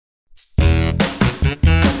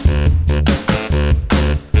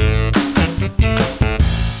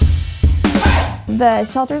the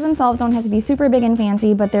shelters themselves don't have to be super big and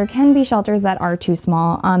fancy, but there can be shelters that are too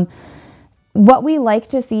small. What we like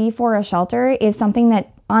to see for a shelter is something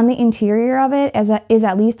that on the interior of it is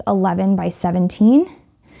at least 11 by 17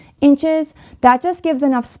 inches. That just gives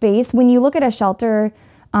enough space. When you look at a shelter,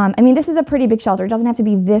 I mean, this is a pretty big shelter. It doesn't have to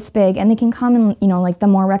be this big, and they can come in, you know, like the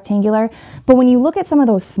more rectangular. But when you look at some of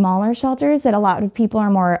those smaller shelters that a lot of people are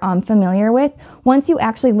more familiar with, once you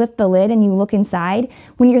actually lift the lid and you look inside,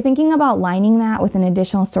 when you're thinking about lining that with an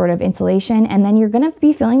additional sort of insulation, and then you're gonna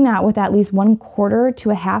be filling that with at least 1/4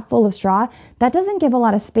 to a half full of straw, that doesn't give a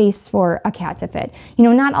lot of space for a cat to fit. You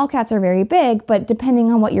know, not all cats are very big, but depending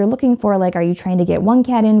on what you're looking for, like are you trying to get 1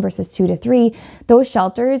 cat in versus 2 to 3, those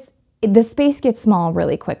shelters, the space gets small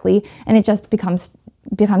really quickly, and it just becomes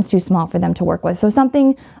too small for them to work with. So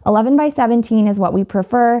something 11 by 17 is what we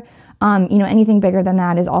prefer. You know, anything bigger than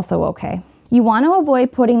that is also okay. You want to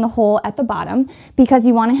avoid putting the hole at the bottom because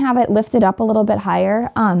you want to have it lifted up a little bit higher.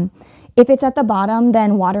 If it's at the bottom,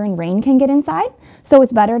 then water and rain can get inside. So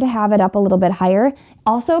it's better to have it up a little bit higher.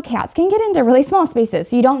 Also, cats can get into really small spaces,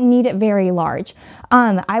 so you don't need it very large.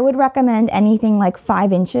 I would recommend anything like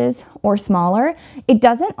 5 inches or smaller. It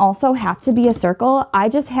doesn't also have to be a circle. I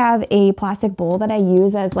just have a plastic bowl that I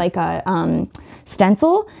use as like a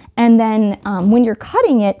stencil. And then when you're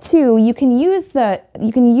cutting it too, you can use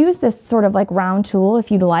this sort of like round tool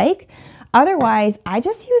if you'd like. Otherwise, I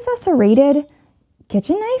just use a serrated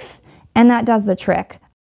kitchen knife, and that does the trick.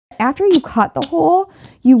 After you cut the hole,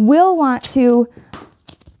 you will want to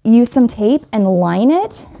use some tape and line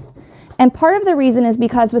it. And part of the reason is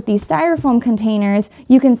because with these styrofoam containers,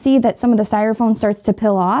 you can see that some of the styrofoam starts to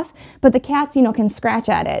peel off, but the cats, you know, can scratch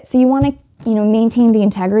at it. So you want to, you know, maintain the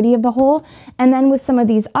integrity of the hole. And then with some of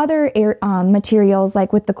these other materials,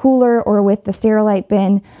 like with the cooler or with the Sterilite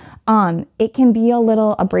bin, it can be a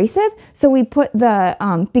little abrasive. So we put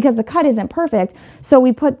the, because the cut isn't perfect, so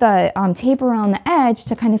we put the tape around the edge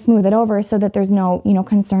to kind of smooth it over so that there's no, you know,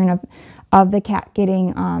 concern of the cat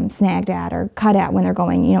getting snagged at or cut at when they're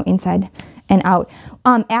going, you know, inside and out.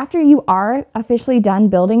 After you are officially done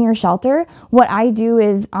building your shelter, what I do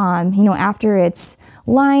is, you know, after it's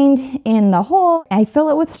lined in the hole, I fill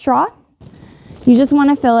it with straw. You just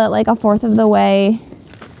want to fill it like 1/4 of the way,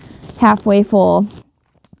 halfway full.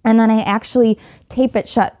 And then I actually tape it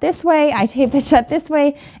shut this way, I tape it shut this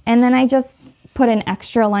way, and then I just put an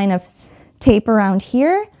extra line of tape around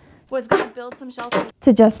here. Was going to build some shelter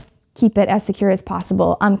to just keep it as secure as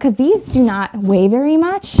possible, because these do not weigh very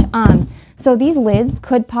much. So these lids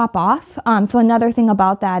could pop off. So another thing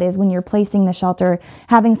about that is when you're placing the shelter,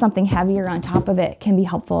 having something heavier on top of it can be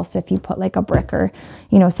helpful. So if you put like a brick or,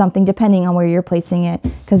 you know, something depending on where you're placing it,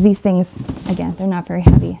 because these things, again, they're not very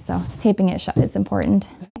heavy. So taping it shut is important.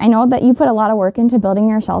 I know that you put a lot of work into building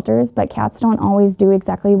your shelters, but cats don't always do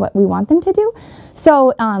exactly what we want them to do.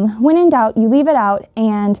 So when in doubt, you leave it out,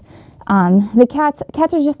 and the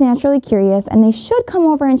cats are just naturally curious, and they should come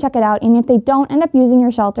over and check it out. And if they don't end up using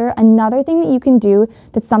your shelter, another thing that you can do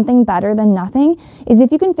that's something better than nothing is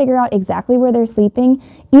if you can figure out exactly where they're sleeping,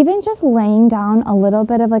 even just laying down a little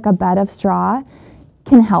bit of like a bed of straw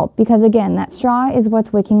can help, because again, that straw is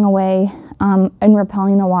what's wicking away and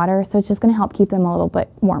repelling the water, so it's just going to help keep them a little bit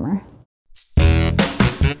warmer.